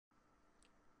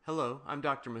Hello, I'm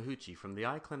Dr. Mahuchi from the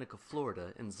Eye Clinic of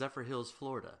Florida in Zephyr Hills,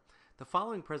 Florida. The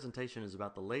following presentation is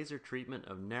about the laser treatment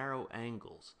of narrow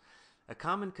angles, a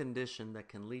common condition that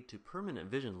can lead to permanent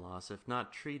vision loss if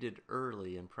not treated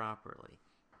early and properly.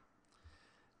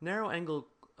 Narrow angle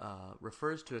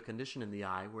refers to a condition in the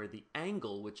eye where the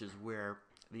angle, which is where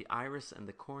the iris and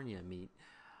the cornea meet,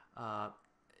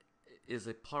 is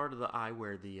a part of the eye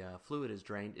where the fluid is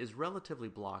drained, is relatively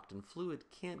blocked and fluid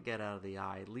can't get out of the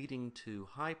eye, leading to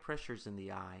high pressures in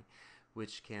the eye,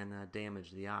 which can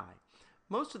damage the eye.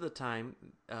 Most of the time,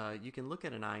 you can look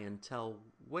at an eye and tell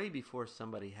way before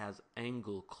somebody has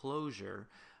angle closure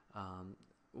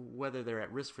whether they're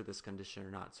at risk for this condition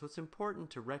or not. So it's important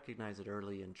to recognize it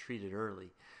early and treat it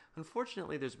early.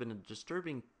 Unfortunately, there's been a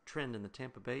disturbing trend in the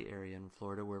Tampa Bay area in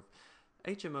Florida where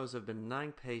HMOs have been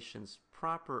denying patients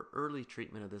proper early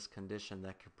treatment of this condition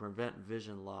that can prevent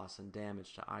vision loss and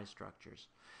damage to eye structures.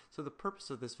 So the purpose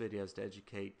of this video is to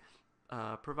educate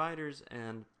providers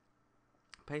and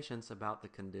patients about the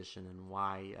condition and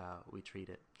why we treat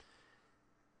it.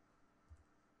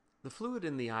 The fluid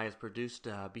in the eye is produced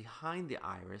behind the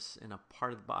iris in a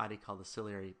part of the body called the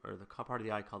ciliary, or the part of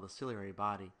the eye called the ciliary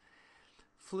body.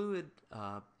 Fluid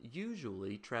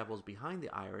usually travels behind the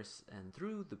iris and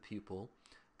through the pupil,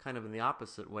 kind of in the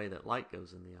opposite way that light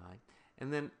goes in the eye,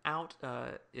 and then out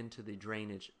into the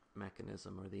drainage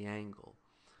mechanism or the angle.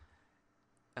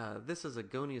 This is a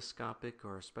gonioscopic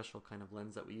or a special kind of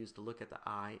lens that we use to look at the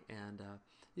eye, and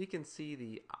you can see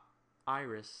the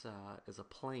iris as a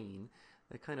plane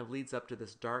that kind of leads up to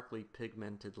this darkly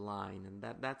pigmented line, and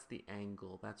that's the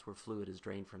angle. That's where fluid is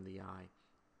drained from the eye.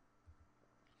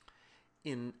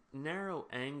 In narrow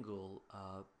angle,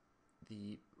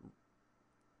 the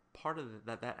part of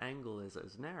that angle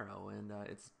is narrow, and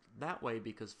it's that way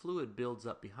because fluid builds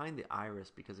up behind the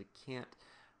iris because it can't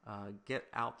get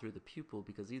out through the pupil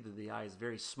because either the eye is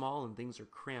very small and things are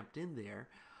cramped in there,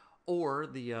 or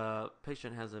the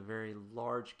patient has a very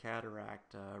large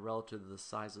cataract relative to the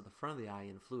size of the front of the eye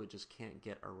and fluid just can't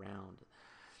get around.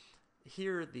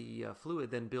 Here, the fluid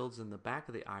then builds in the back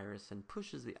of the iris and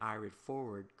pushes the iris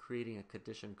forward, creating a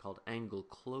condition called angle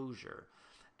closure.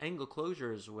 Angle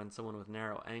closure is when someone with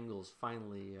narrow angles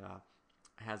finally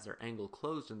has their angle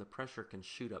closed and the pressure can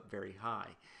shoot up very high.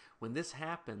 When this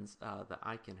happens, the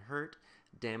eye can hurt,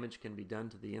 damage can be done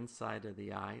to the inside of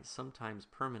the eye, sometimes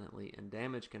permanently, and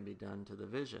damage can be done to the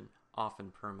vision, often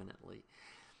permanently.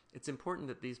 It's important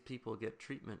that these people get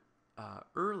treatment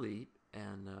early,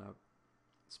 and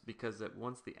because that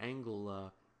once the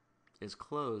angle is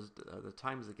closed, the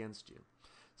time is against you.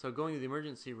 So going to the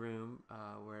emergency room,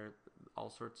 where all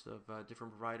sorts of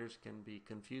different providers can be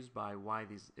confused by why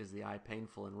is the eye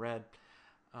painful and red,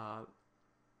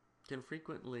 can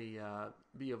frequently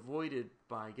be avoided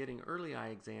by getting early eye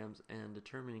exams and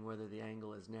determining whether the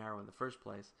angle is narrow in the first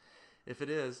place. If it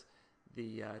is,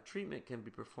 the treatment can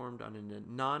be performed on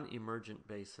a non-emergent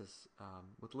basis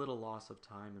with little loss of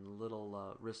time and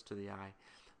little risk to the eye,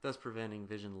 thus preventing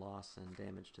vision loss and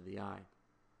damage to the eye.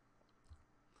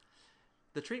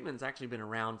 The treatment's actually been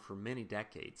around for many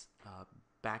decades.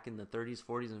 Back in the 30s,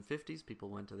 40s, and 50s, people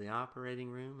went to the operating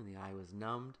room and the eye was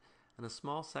numbed, and a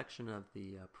small section of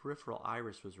the peripheral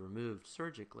iris was removed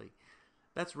surgically.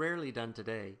 That's rarely done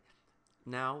today.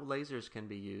 Now lasers can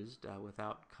be used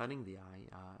without cutting the eye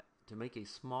to make a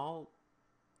small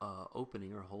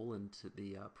opening or hole into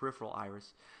the peripheral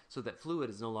iris so that fluid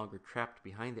is no longer trapped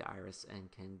behind the iris and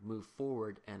can move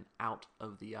forward and out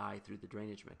of the eye through the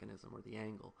drainage mechanism or the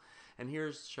angle. And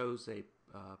here shows a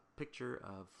picture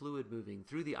of fluid moving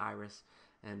through the iris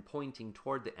and pointing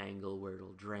toward the angle where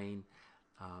it'll drain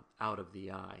out of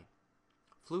the eye.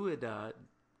 Fluid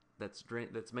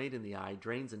that's made in the eye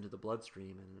drains into the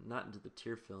bloodstream and not into the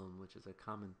tear film, which is a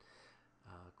common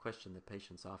question that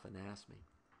patients often ask me.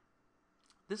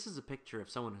 This is a picture of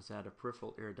someone who's had a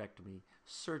peripheral iridectomy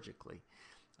surgically.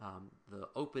 The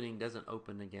opening doesn't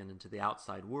open again into the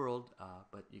outside world,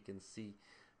 but you can see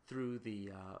through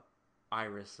the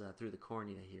iris, through the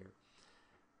cornea here.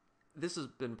 This has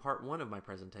been part one of my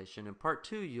presentation. In part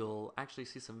two, you'll actually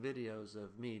see some videos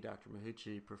of me, Dr.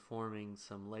 Mahuchi, performing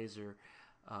some laser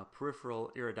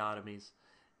peripheral iridotomies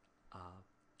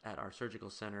at our surgical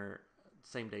center,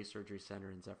 same-day surgery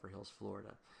center in Zephyr Hills,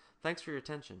 Florida. Thanks for your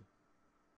attention.